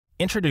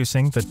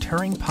Introducing the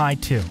Turing Pi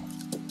 2,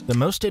 the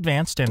most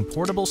advanced and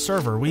portable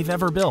server we've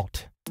ever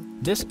built.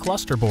 This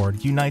cluster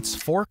board unites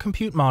 4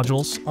 compute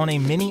modules on a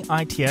mini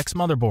ITX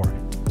motherboard.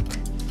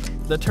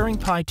 The Turing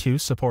Pi 2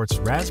 supports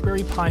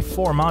Raspberry Pi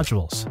 4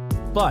 modules,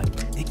 but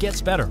it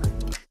gets better.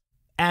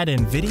 Add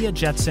NVIDIA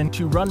Jetson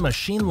to run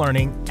machine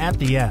learning at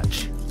the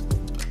edge.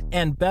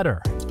 And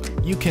better,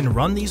 you can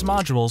run these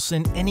modules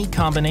in any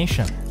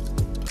combination.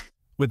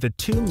 With the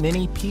 2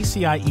 mini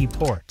PCIe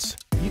ports,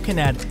 you can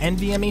add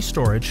NVMe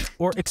storage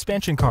or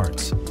expansion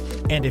cards.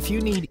 And if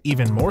you need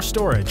even more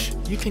storage,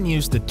 you can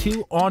use the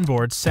 2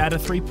 onboard SATA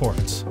 3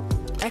 ports.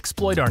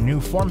 Exploit our new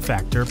form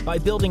factor by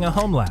building a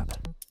home lab.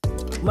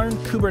 Learn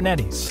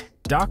Kubernetes,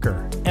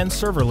 Docker, and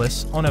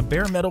Serverless on a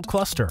bare metal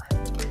cluster.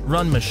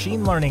 Run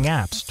machine learning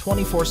apps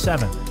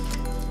 24/7.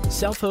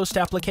 Self-host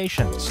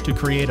applications to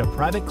create a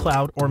private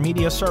cloud or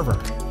media server.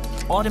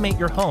 Automate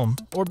your home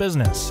or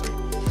business.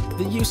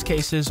 The use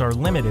cases are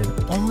limited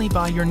only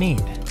by your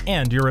need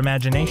and your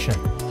imagination.